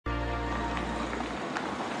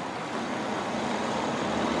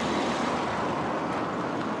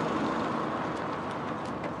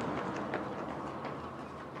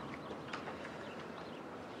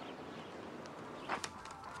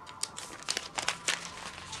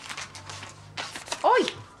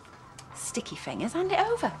sticky fingers, hand it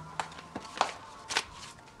over.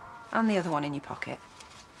 And the other one in your pocket.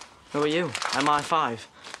 Who are you? MI5?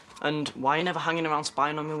 And why are you never hanging around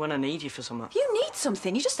spying on me when I need you for something? If you need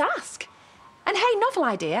something, you just ask. And hey, novel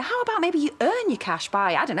idea, how about maybe you earn your cash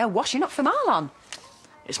by, I don't know, washing up for Marlon?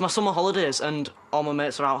 It's my summer holidays and all my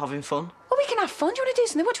mates are out having fun. Well, we can have fun. Do you want to do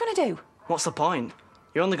something? What do you want to do? What's the point?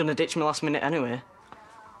 You're only going to ditch me last minute anyway.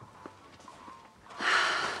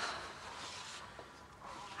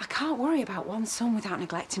 I can't worry about one son without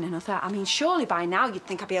neglecting another. I mean, surely by now you'd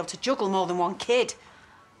think I'd be able to juggle more than one kid.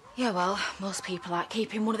 Yeah, well, most people like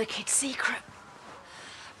keeping one of the kids secret.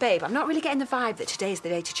 Babe, I'm not really getting the vibe that today's the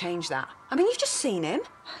day to change that. I mean, you've just seen him.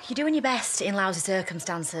 You're doing your best in lousy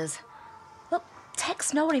circumstances. Look,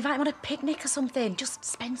 text Noah and invite him on a picnic or something. Just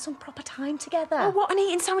spend some proper time together. Oh, what, and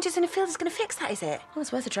eating sandwiches in a field is going to fix that, is it? Well,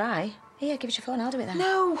 it's worth a try. Here, give us your phone, I'll do it then.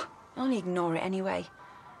 No, I'll only ignore it anyway.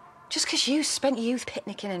 Just because you spent your youth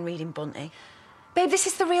picnicking and reading Bunty. Babe, this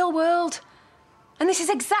is the real world. And this is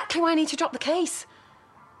exactly why I need to drop the case.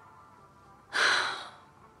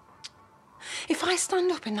 If I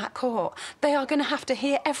stand up in that court, they are going to have to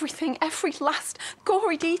hear everything, every last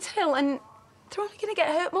gory detail, and they're only going to get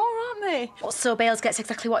hurt more, aren't they? What, so Bales gets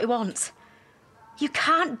exactly what he wants? You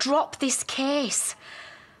can't drop this case.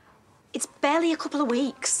 It's barely a couple of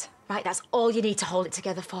weeks. Right, that's all you need to hold it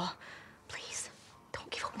together for. Please, don't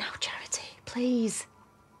give up now, Charity. Please.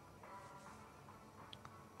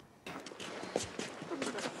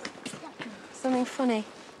 Something funny?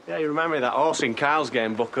 Yeah, you remember that horse in Carl's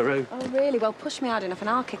game, Buckaroo? Oh, really? Well, push me hard enough and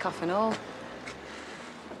I'll kick off and all.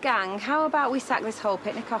 Gang, how about we sack this whole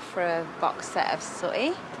picnic off for a box set of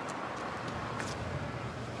Sooty?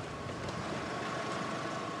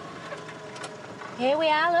 Here we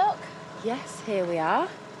are, look. Yes, here we are.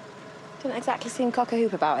 Didn't exactly seem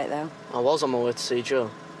cock-a-hoop about it, though. I was on my way to see Jo.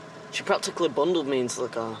 She practically bundled me into the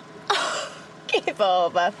car. Give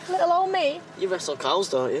over. Little old me. You wrestle cows,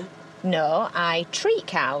 don't you? No, I treat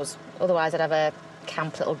cows. Otherwise, I'd have a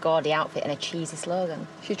camp little gaudy outfit and a cheesy slogan.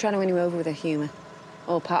 She's trying to win you over with her humour.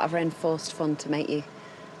 All part of her enforced fun to make you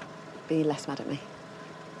be less mad at me.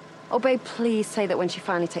 Oh, babe, please say that when she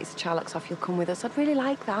finally takes the Charlocks off, you'll come with us. I'd really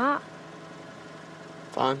like that.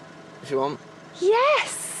 Fine, if you want.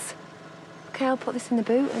 Yes! OK, I'll put this in the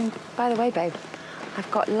boot. And by the way, babe, I've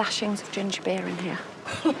got lashings of ginger beer in here.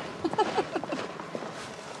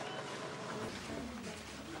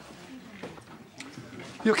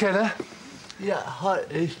 You OK there? Yeah, hi,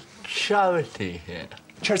 is Charity here?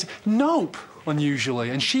 Charity? Nope,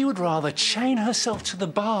 unusually. And she would rather chain herself to the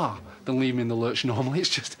bar than leave me in the lurch normally. It's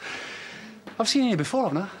just... I've seen you here before,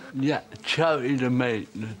 haven't I? Yeah, Charity's a mate.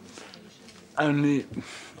 Only,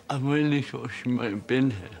 I really thought she might have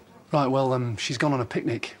been here. Right, well, she's gone on a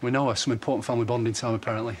picnic. We know her. Some important family bonding time,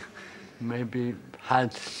 apparently. Maybe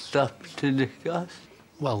had stuff to discuss?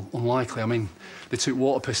 Well, unlikely. I mean, they took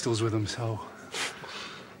water pistols with them, so...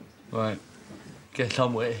 Right. Guess I'll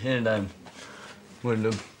wait here then. With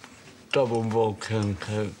the double Vulcan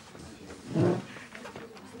coat.